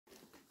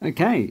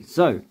Okay,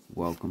 so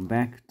welcome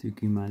back to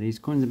Kumar's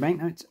Coins and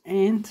Banknotes,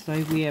 and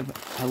today we have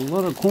a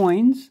lot of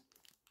coins.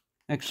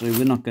 Actually,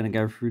 we're not going to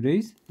go through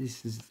these.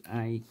 This is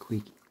a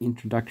quick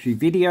introductory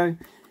video,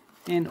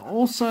 and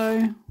also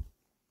I'm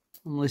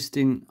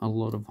listing a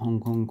lot of Hong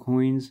Kong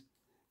coins.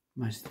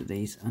 Most of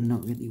these are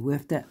not really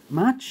worth that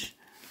much,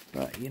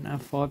 but you know,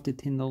 $5 to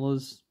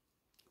 $10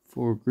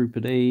 for a group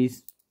of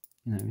these.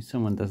 You know, if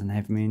someone doesn't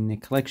have them in their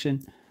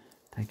collection,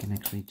 they can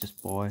actually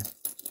just buy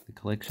the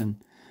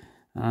collection.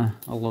 A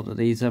lot of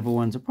these other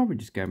ones are probably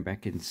just going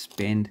back and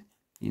spend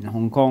in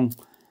Hong Kong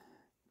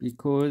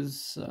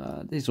because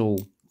these are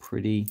all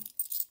pretty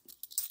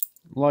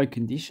low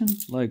condition,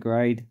 low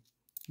grade,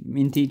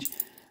 mintage.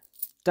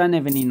 Don't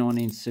have any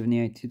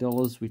 1978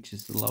 $2, which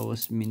is the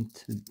lowest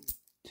minted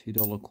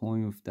 $2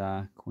 coin with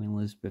the Queen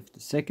Elizabeth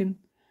II.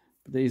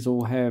 But these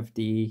all have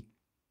the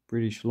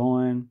British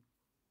Lion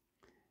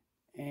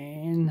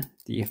and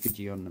the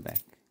effigy on the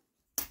back.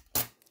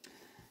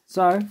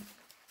 So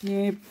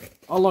yeah,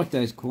 I like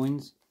those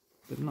coins,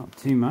 but not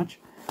too much.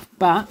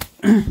 But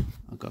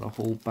I've got a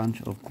whole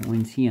bunch of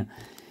coins here.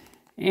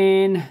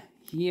 And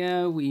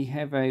here we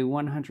have a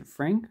 100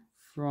 franc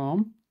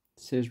from,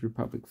 it says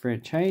Republic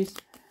Franchise.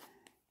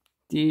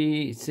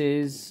 It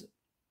says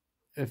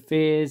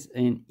Affairs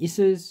and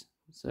Isses.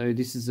 So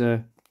this is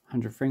a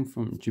 100 franc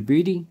from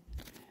Djibouti.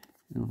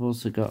 And I've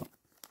also got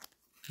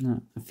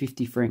a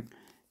 50 franc.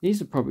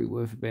 These are probably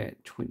worth about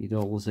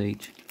 $20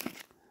 each.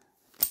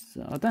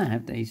 So I don't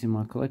have these in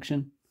my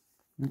collection.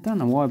 I don't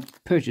know why I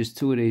purchased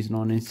two of these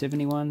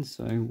 1971s,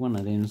 so one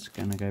of them is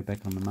going to go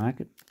back on the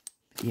market.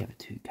 But the other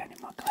two go in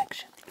my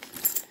collection.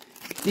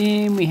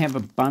 Then we have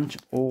a bunch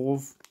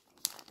of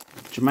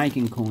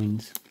Jamaican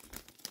coins.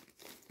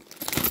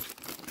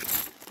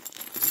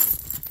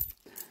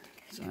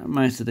 So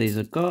most of these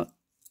I've got.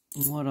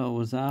 What I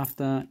was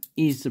after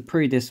is the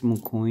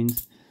pre-decimal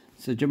coins.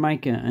 So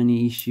Jamaica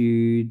only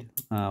issued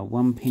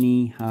 1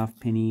 penny, half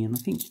penny, and I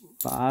think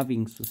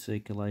farthings for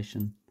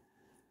circulation.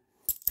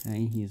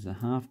 Okay, here's a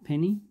half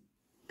penny.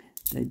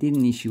 They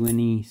didn't issue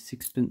any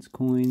sixpence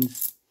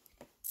coins.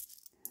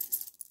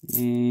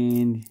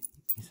 And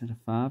is that a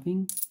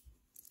farthing?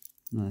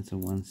 No, it's a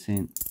 1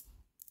 cent.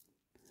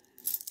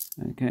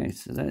 Okay,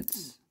 so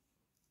that's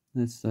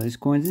those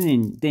coins,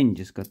 and then you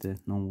just got the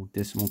normal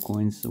decimal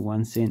coins, the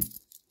 1 cent.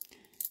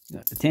 You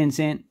got the 10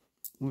 cent,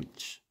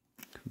 which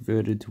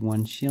converted to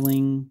 1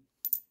 shilling.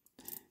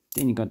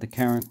 Then you got the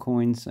current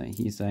coins. So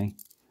here's a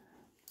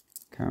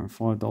current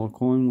 $5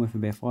 coin worth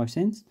about 5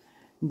 cents.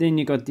 And then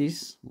you got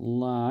this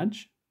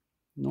large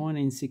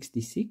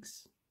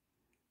 1966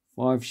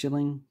 5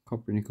 shilling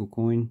copper nickel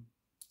coin.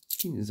 I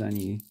think there's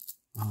only,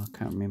 I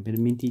can't remember the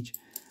mintage,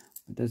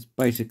 but that's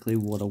basically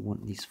what I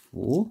want this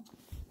for.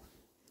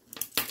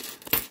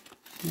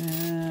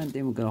 And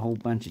then we've got a whole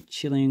bunch of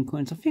Chilean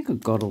coins. I think I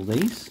got all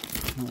these.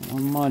 I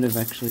might have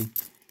actually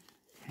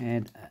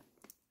had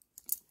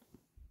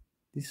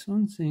this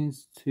one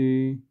seems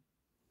to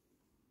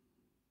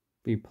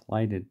be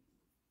plated.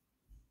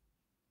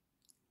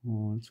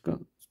 Oh, it's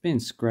been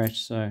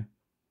scratched, so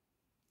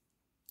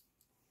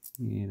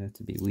yeah, that's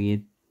a bit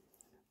weird.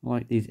 I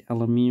like these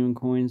aluminium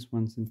coins,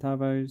 1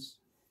 centavos.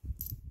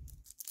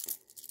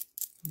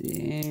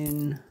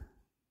 Then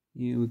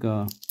yeah, we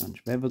got a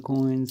bunch of other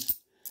coins,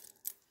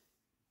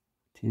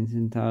 10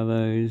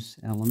 centavos,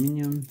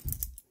 aluminium.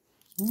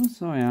 What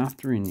was I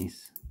after in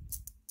this?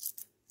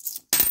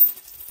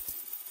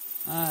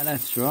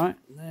 That's right.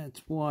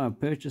 That's why I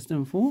purchased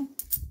them for.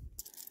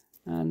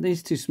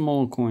 These two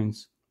smaller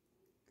coins.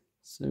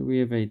 So we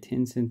have a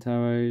 10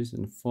 centavos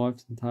and 5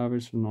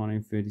 centavos from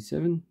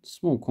 1937.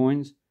 Small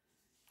coins,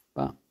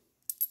 but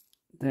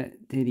they're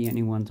the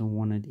only ones I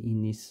wanted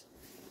in this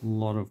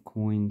lot of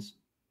coins.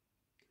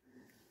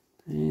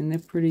 And they're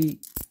pretty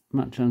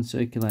much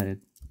uncirculated.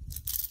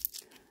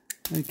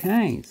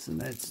 Okay, so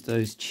that's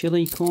those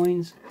Chile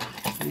coins.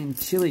 And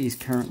Chile is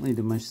currently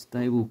the most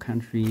stable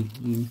country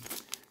in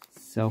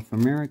South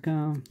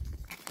America.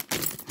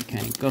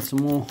 Okay, got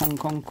some more Hong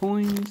Kong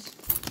coins.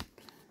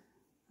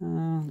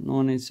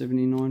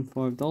 1979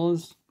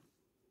 $5.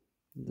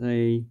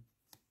 They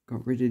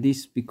got rid of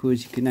this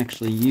because you can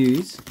actually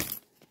use,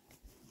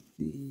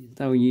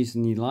 they were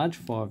using the large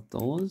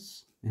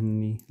 $5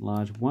 and the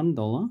large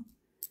 $1.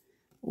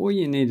 All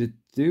you need to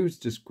do is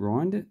just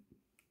grind it,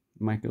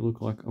 make it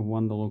look like a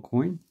 $1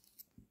 coin.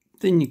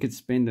 Then you could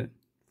spend it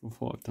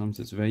for 5 times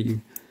its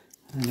value.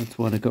 And that's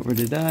why they got rid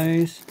of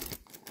those.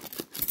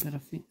 But I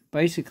think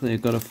basically I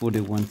got it for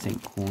the 1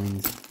 cent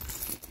coins.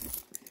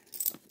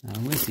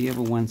 Where's the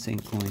other 1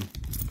 cent coin?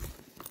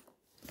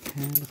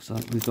 Okay, looks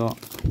like we got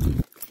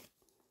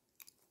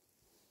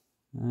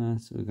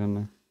so we're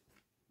gonna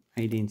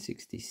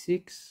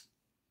 1866.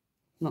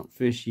 Not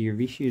first year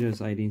of issue, it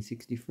was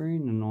 1863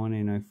 and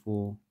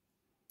 1904.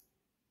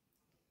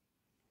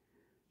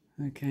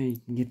 Okay,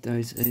 you can get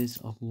those as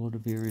a lot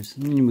of areas.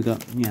 And then we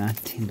got, you know,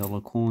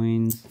 $10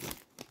 coins,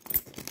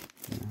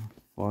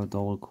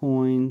 $5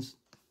 coins.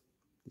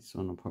 This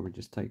one I'll probably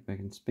just take back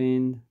and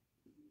spend.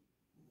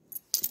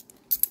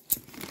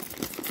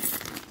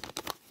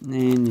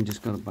 And you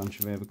just got a bunch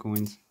of other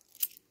coins.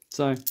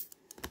 So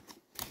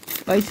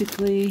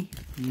basically,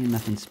 yeah,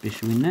 nothing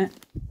special in that.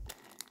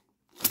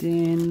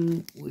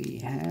 Then we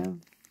have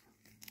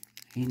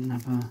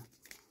another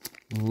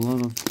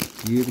lot of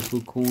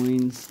beautiful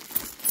coins.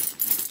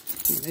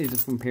 I think these are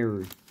from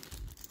Peru.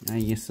 Oh,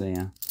 yes they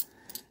are.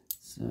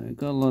 So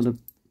got a lot of,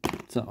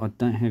 so I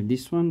don't have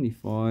this one, the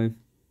 5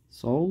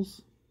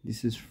 sols.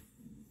 This is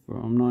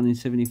from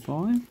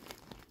 1975.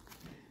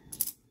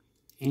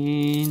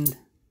 And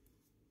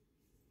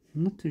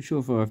I'm not too sure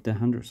if I have the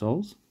 100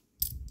 sols.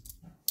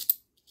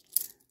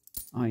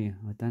 Oh yeah,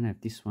 I don't have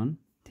this one.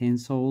 10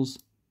 sols.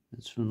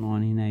 That's from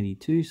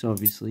 1982. So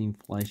obviously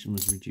inflation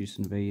was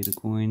reducing the value of the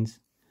coins.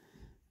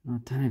 I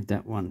don't have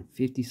that one.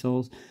 50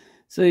 sols.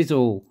 So these are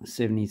all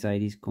 70s,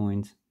 80s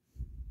coins.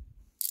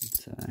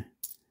 So,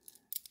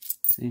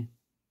 see,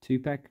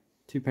 2-pack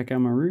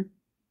Amaru.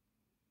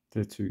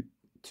 The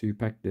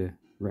 2-pack the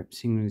rap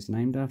singer is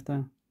named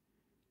after.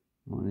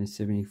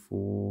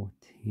 1974,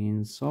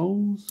 10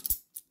 sols.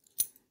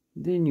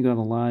 Then you got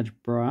a large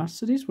brass.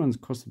 So this one's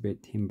cost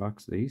about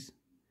 $10. These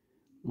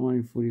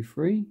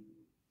 1943,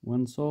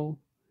 1 sol.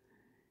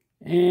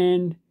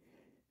 And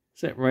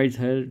is that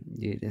rotated?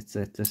 Yeah, that's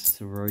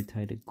a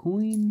rotated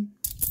coin.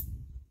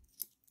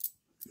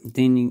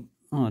 Then you,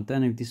 oh, I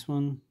don't have this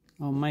one.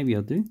 Oh, maybe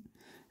I do.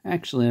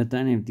 Actually, I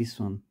don't have this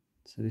one.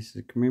 So this is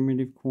a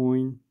commemorative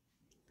coin.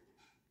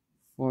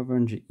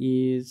 500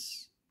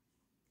 years,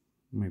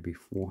 maybe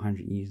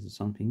 400 years or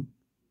something.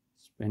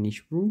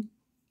 Spanish rule.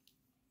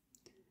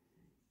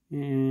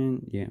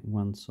 And yeah,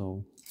 1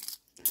 sol.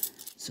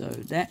 So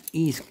that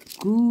is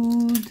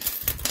good.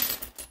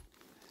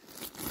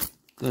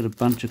 Got a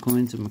bunch of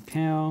coins of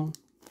Macau.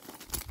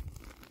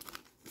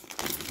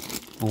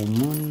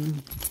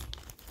 Oman.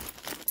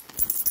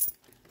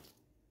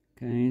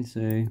 Okay, so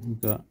we've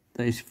got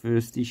those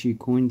first issue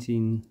coins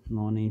in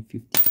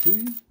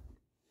 1952.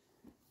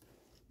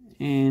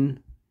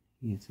 And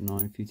yeah, it's a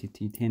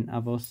 1952 10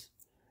 Avos.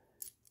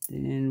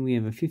 Then we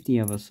have a 50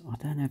 Avos. I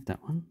don't have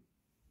that one.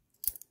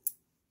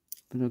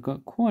 But I've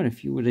got quite a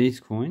few of these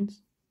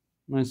coins.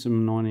 Most of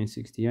them are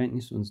 1968 and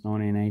this one's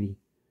 1980.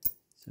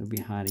 So it'll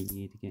be a harder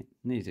year to get.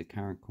 And these are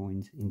current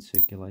coins in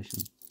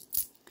circulation.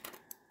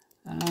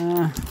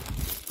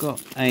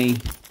 Got a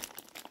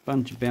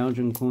bunch of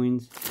Belgian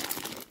coins.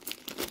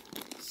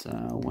 So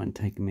I won't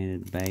take them out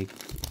of the bag.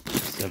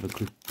 Just have a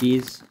quick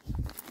gaze.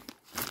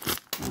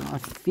 I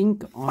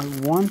think I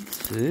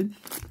wanted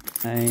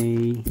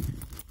a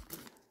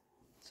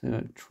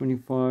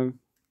 25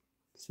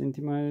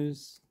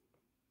 centimeters,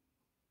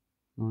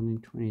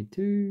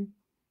 1922.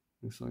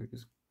 Looks like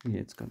it's, yeah,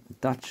 it's got the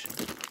Dutch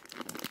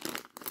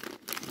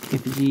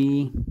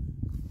effigy.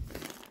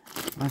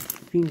 I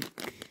think,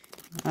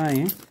 oh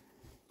yeah,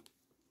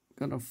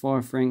 got a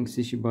 5 francs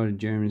issued by the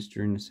Germans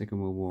during the Second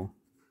World War.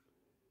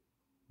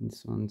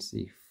 This one's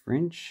the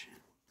French.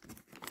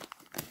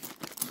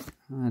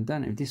 I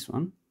don't have this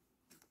one.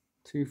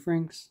 2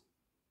 francs,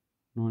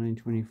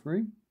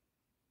 1923.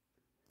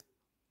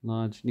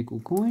 Large nickel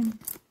coin.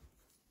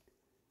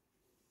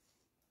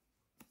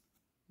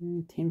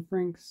 10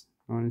 francs,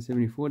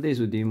 1974. These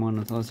were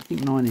demonetized. I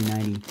think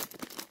 1980,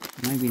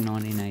 maybe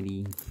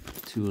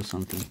 1982 or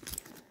something.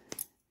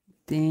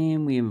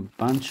 Then we have a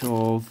bunch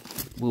of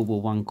World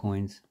War I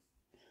coins.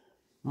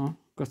 Oh,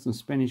 got some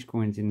Spanish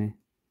coins in there.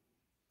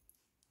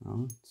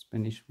 Oh,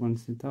 Spanish 1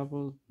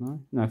 centavos. No,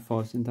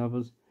 5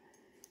 centavos.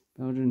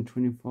 Belgian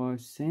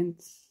 25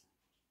 cents.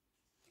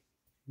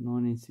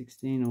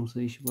 1916, also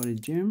issued by the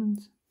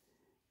Germans.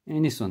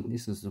 And this one,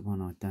 this is the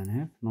one I don't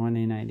have.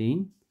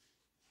 1918.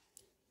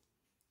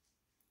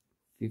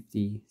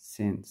 50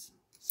 cents.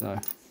 So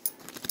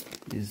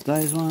there's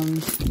those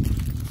ones.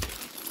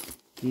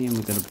 And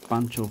we've got a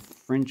bunch of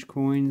French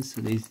coins.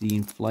 So there's the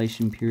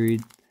inflation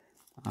period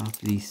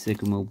after the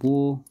Second World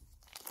War.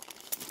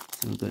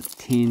 So we've got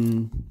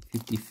 10,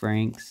 50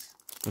 francs,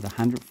 got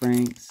 100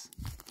 francs.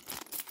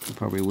 They're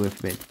probably worth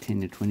about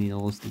 $10 to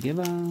 $20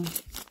 together.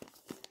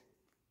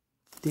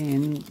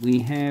 Then we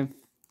have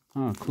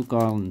Cook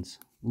Islands.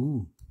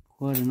 Ooh,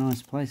 quite a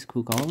nice place,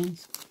 Cook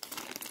Islands.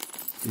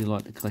 We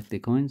like to collect their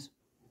coins.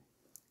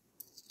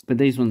 But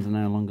these ones are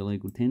no longer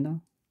legal tender.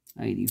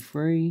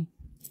 83,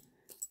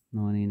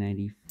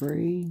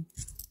 1983,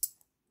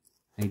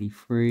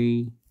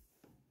 83,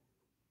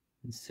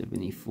 and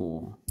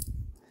 74.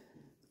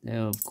 They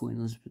have Queen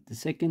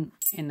Elizabeth II,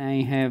 and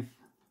they have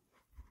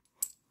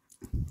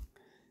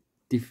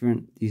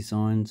different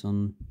designs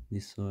on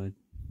this side.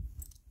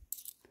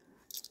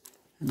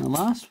 And the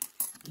last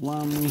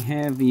one we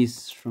have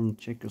is from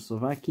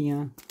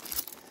Czechoslovakia.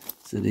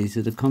 So these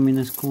are the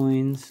communist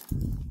coins,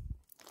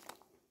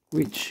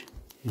 which,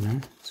 you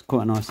know, it's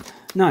quite nice.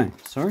 No,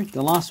 sorry,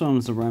 the last one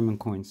was the Roman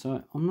coin.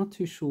 So I'm not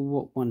too sure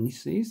what one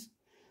this is,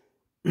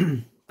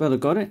 but I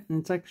got it,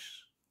 and it's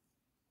actually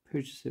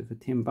purchased it for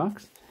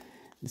 $10.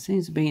 It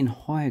seems to be in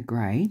higher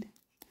grade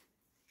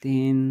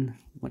than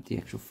what the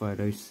actual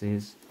photo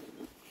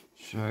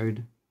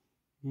showed,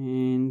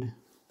 and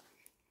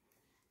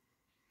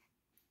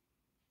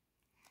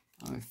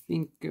I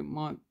think it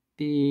might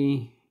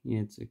be,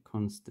 Yeah, it's a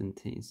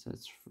Constantine, so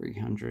it's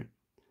 300.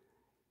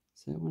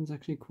 So that one's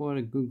actually quite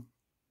a good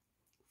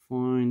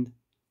find.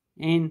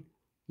 And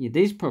yeah,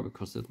 these probably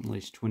cost at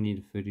least $20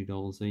 to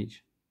 $30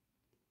 each.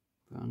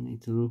 But I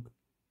need to look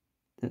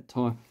that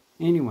type.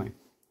 Anyway,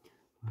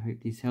 I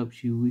hope this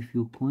helps you with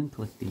your coin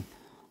collecting.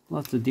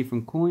 Lots of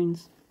different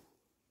coins,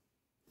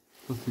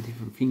 lots of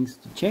different things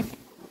to check.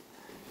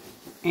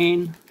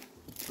 And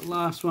the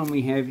last one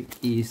we have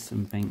is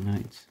some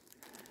banknotes.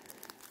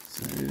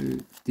 So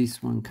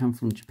this one comes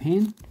from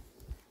Japan.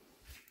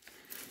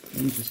 The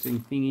interesting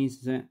thing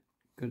is that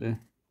got a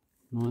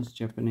nice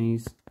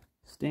Japanese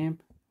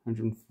stamp,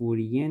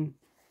 140 yen.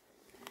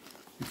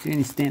 It's the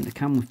only stamp to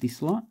come with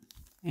this lot.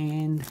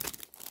 And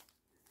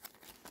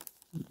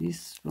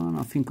this one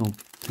I think I'll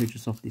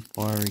purchase off this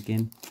buyer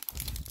again.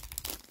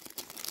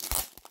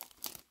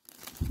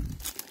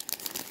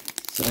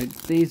 So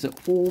these are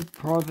all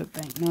private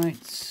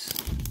banknotes.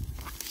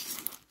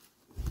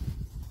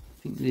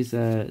 I think there's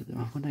a,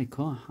 what do they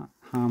call it?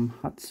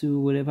 Hatsu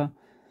or whatever.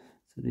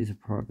 So these are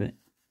private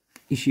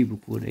issue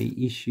before they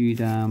issued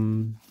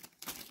the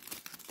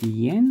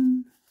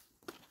yen.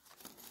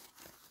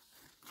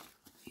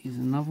 Here's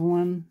another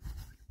one.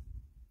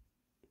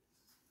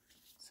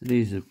 So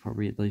these are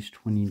probably at least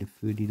 $20 to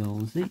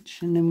 $30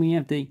 each. And then we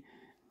have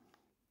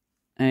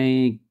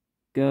a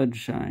gold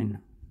shine,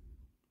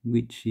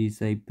 which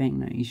is a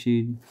banknote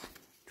issued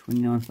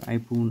 29th of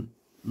April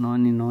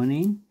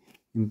 1919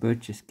 in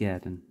Birch's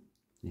Garden.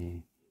 Yeah,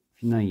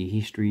 if you know your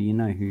history, you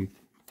know who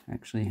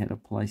actually had a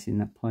place in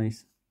that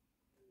place.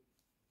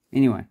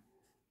 Anyway,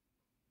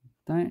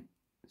 don't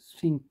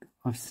think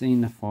I've seen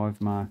the 5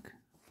 mark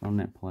on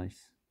that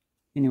place.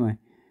 Anyway,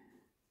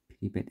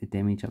 pity about the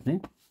damage up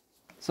there.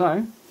 So,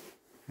 have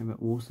an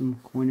awesome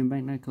coin and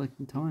banknote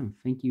collecting time.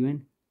 Thank you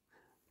and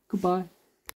goodbye.